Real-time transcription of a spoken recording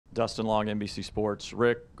Dustin Long, NBC Sports.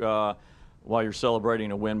 Rick, while you're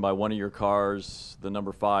celebrating a win by one of your cars, the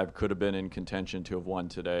number 5 could have been in contention to have won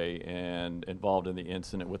today and involved in the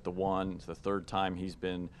incident with the 1. It's the third time he's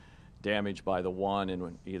been damaged by the 1,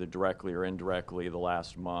 and either directly or indirectly the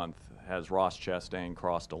last month. Has Ross Chastain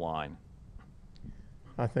crossed a line?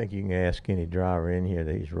 I think you can ask any driver in here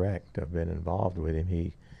that he's wrecked or been involved with him.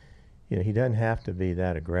 He doesn't have to be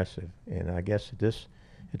that aggressive. And I guess at this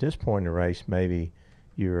point in the race, maybe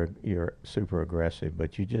you're super aggressive,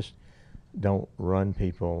 but you just don't run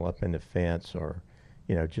people up in the fence or,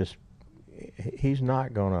 he's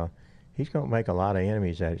gonna make a lot of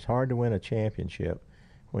enemies. It's hard to win a championship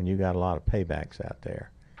when you got a lot of paybacks out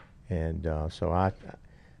there. And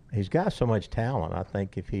he's got so much talent. I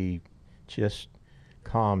think if he just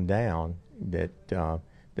calmed down, that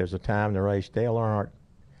there's a time in the race. Dale Earnhardt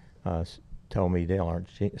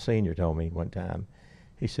Sr. told me one time,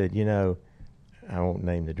 he said, I won't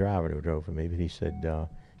name the driver who drove for me, but he said,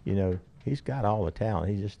 he's got all the talent.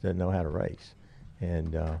 He just doesn't know how to race.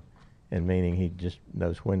 And meaning he just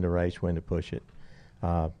knows when to race, when to push it.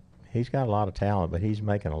 He's got a lot of talent, but he's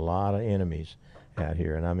making a lot of enemies out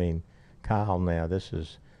here. And I mean, Kyle now, this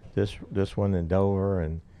one in Dover,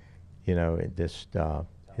 and it's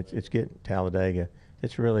getting Talladega.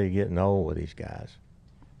 It's really getting old with these guys.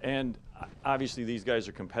 And obviously these guys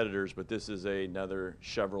are competitors, but this is another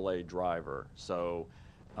Chevrolet driver. So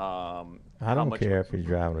I don't care if he's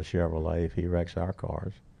driving a Chevrolet if he wrecks our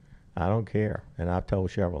cars. I don't care, and I've told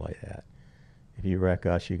Chevrolet that. If you wreck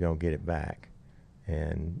us, you're going to get it back.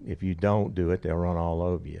 And if you don't do it, they'll run all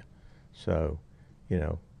over you. So,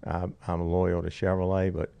 I'm loyal to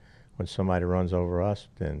Chevrolet, but when somebody runs over us,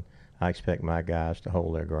 then I expect my guys to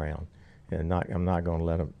hold their ground. And I'm not going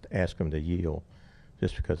to ask them to yield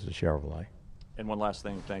just because it's a Chevrolet. And one last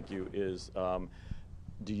thing, thank you, is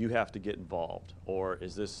do you have to get involved, or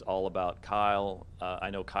is this all about Kyle?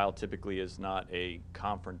 I know Kyle typically is not a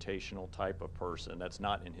confrontational type of person. That's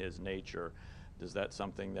not in his nature. Is that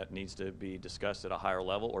something that needs to be discussed at a higher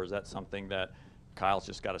level, or is that something that Kyle's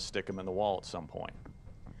just got to stick him in the wall at some point?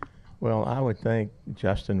 Well, I would think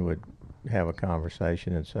Justin would have a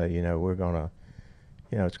conversation and say, we're going to,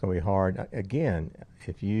 it's going to be hard. Again,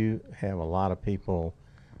 if you have a lot of people,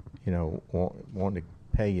 wanting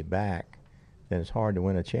to pay you back, then it's hard to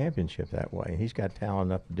win a championship that way. And he's got talent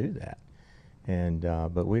enough to do that. And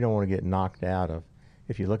but we don't want to get knocked out of.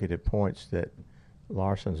 If you look at the points that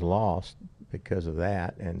Larson's lost because of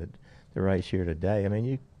that, and the race here today, I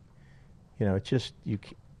mean, it's just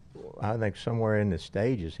I think somewhere in the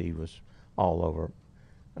stages he was all over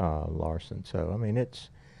Larson. So I mean,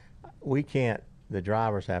 we can't. The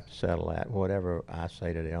drivers have to settle that. Whatever I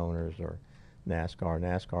say to the owners or NASCAR.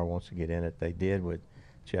 NASCAR wants to get in it. They did with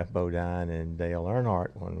Jeff Bodine and Dale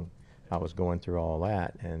Earnhardt when I was going through all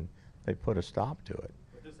that, and they put a stop to it.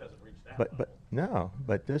 But this hasn't reached that level.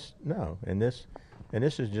 And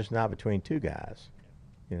this is just not between two guys,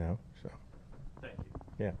 So. Thank you.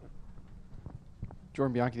 Yeah.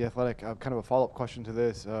 Jordan Bianchi, The Athletic. Kind of a follow-up question to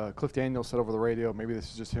this. Cliff Daniels said over the radio, maybe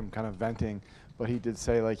this is just him kind of venting, but he did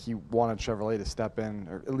say like he wanted Chevrolet to step in,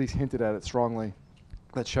 or at least hinted at it strongly,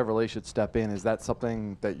 that Chevrolet should step in. Is that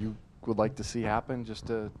something that you would like to see happen, just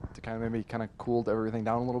to kind of maybe kind of cool everything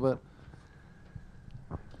down a little bit?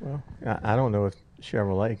 Well, I don't know if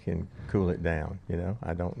Chevrolet can cool it down.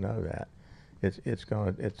 I don't know that.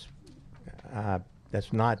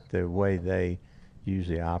 That's not the way they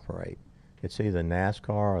usually operate. It's either NASCAR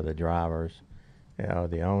or the drivers, or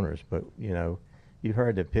the owners. But you've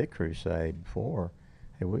heard the pit crew say before,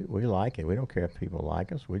 "Hey, we like it. We don't care if people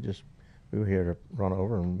like us. We're here to run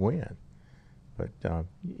over and win." But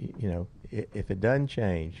if it doesn't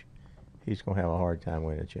change, he's going to have a hard time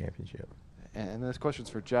winning a championship. And this question's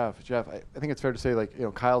for Jeff. Jeff, I think it's fair to say,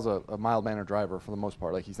 Kyle's a mild-mannered driver for the most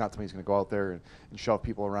part. Like, he's not somebody who's going to go out there and shove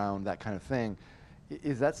people around, that kind of thing.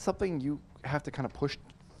 Is that something you have to kind of push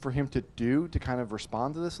for him to do, to kind of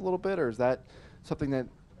respond to this a little bit, or is that something that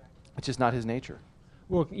it's just not his nature?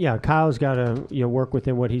 Well, yeah, Kyle's got to work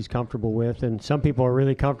within what he's comfortable with, and some people are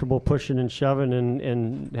really comfortable pushing and shoving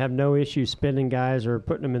and have no issue spinning guys or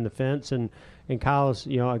putting them in the fence. And Kyle's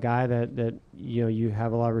a guy that you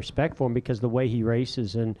have a lot of respect for him because of the way he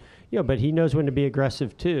races, and but he knows when to be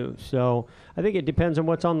aggressive too. So I think it depends on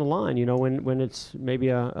what's on the line. When it's maybe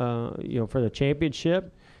for the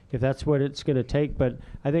championship, if that's what it's going to take. But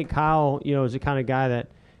I think Kyle is the kind of guy that,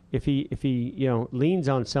 if he leans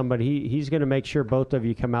on somebody, he's going to make sure both of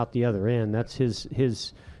you come out the other end. That's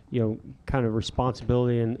his kind of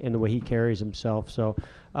responsibility in the way he carries himself. So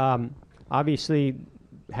obviously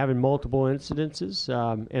having multiple incidences,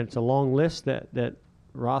 and it's a long list that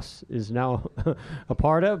Ross is now a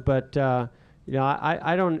part of. But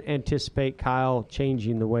I don't anticipate Kyle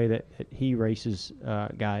changing the way that he races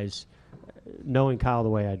guys, knowing Kyle the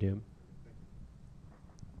way I do.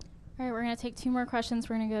 All right, we're going to take 2 more questions.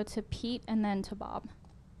 We're going to go to Pete and then to Bob.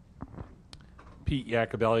 Pete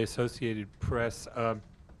Iacobelli, Associated Press.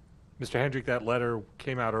 Mr. Hendrick, that letter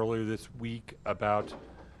came out earlier this week about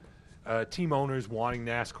team owners wanting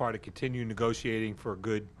NASCAR to continue negotiating for a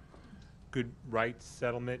good rights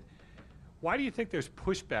settlement. Why do you think there's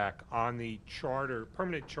pushback on the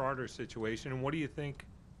permanent charter situation, and what do you think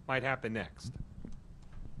might happen next?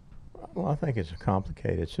 Well, I think it's a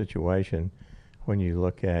complicated situation when you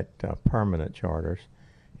look at permanent charters,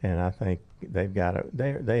 and I think they've got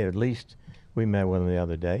they at least, we met with them the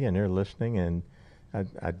other day, and they're listening, and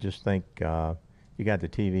I just think you got the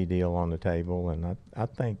TV deal on the table, and I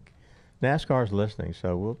think NASCAR's listening,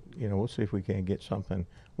 so we'll see if we can get something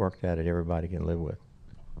worked out that everybody can live with.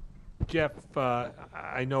 Jeff,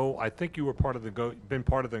 I think you were been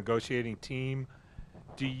part of the negotiating team.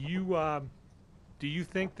 Do you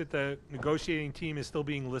think that the negotiating team is still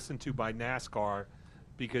being listened to by NASCAR?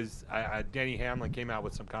 Because Denny Hamlin came out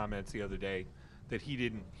with some comments the other day that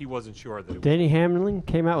he wasn't sure that it Denny Hamlin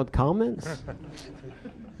came out with comments?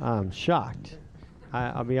 I'm shocked.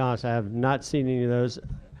 I'll be honest, I have not seen any of those.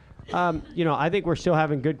 I think we're still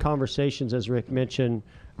having good conversations, as Rick mentioned,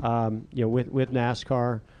 with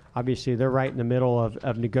NASCAR. Obviously, they're right in the middle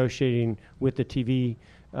of negotiating with the TV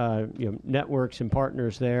networks and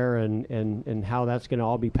partners there, and how that's going to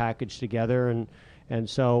all be packaged together. And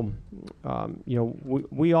so,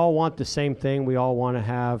 we all want the same thing. We all want to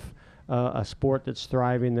have a sport that's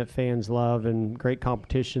thriving, that fans love, and great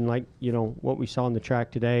competition like what we saw on the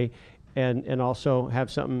track today, and also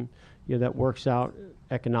have something that works out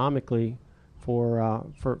economically for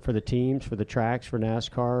the teams, for the tracks, for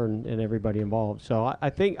NASCAR, and everybody involved. So I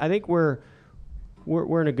think we're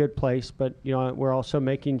in a good place, but we're also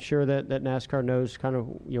making sure that NASCAR knows kind of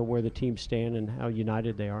where the teams stand and how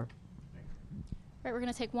united they are. All right, we're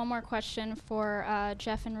going to take one more question for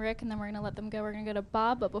Jeff and Rick, and then we're going to let them go. We're going to go to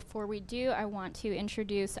Bob, but before we do, I want to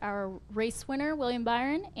introduce our race winner, William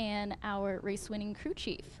Byron, and our race-winning crew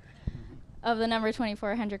chief of the number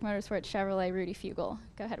 24 Hendrick Motorsports Chevrolet, Rudy Fugle.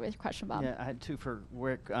 Go ahead with your question, Bob. Yeah, I had 2 for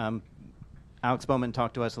Rick. Alex Bowman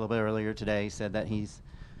talked to us a little bit earlier today, said that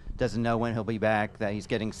doesn't know when he'll be back, that he's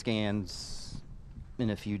getting scans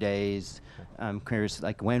in a few days. I'm curious,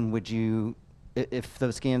 when would you, if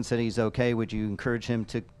those scans said he's okay, would you encourage him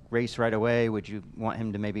to race right away? Would you want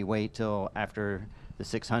him to maybe wait till after the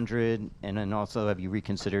 600? And then also, have you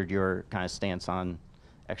reconsidered your kind of stance on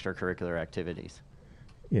extracurricular activities?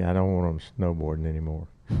 Yeah, I don't want him snowboarding anymore.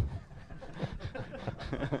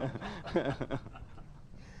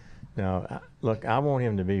 No, look, I want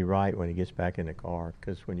him to be right when he gets back in the car,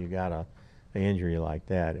 because when you got an injury like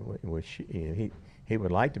that, he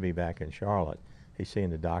would like to be back in Charlotte. He's seeing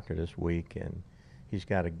the doctor this week, and he's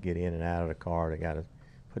got to get in and out of the car. They got to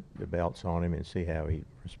put the belts on him and see how he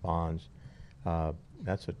responds.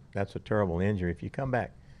 That's a terrible injury. If you come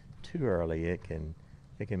back too early, it can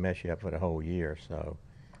mess you up for the whole year. So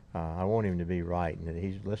I want him to be right, and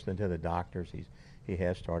he's listening to the doctors. He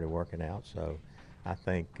has started working out, so I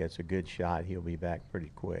think it's a good shot. He'll be back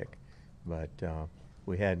pretty quick. But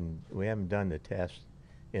we haven't done the test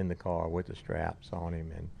in the car with the straps on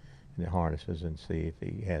him and the harnesses and see if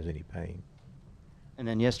he has any pain. And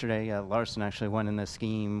then yesterday, Larson actually won in the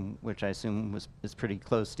scheme, which I assume is pretty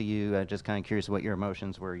close to you. Just kind of curious what your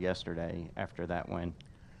emotions were yesterday after that win.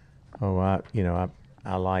 Oh,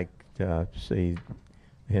 I like to see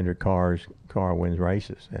Hendrick car wins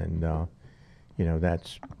races, and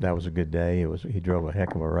that was a good day. He drove a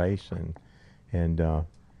heck of a race, and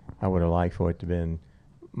I would have liked for it to have been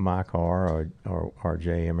my car or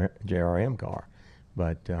JRM car,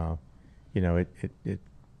 but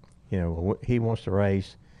he wants to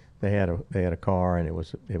race. They had a car, and it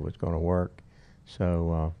was going to work.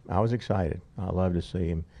 So I was excited. I love to see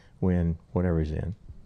him win whatever he's in.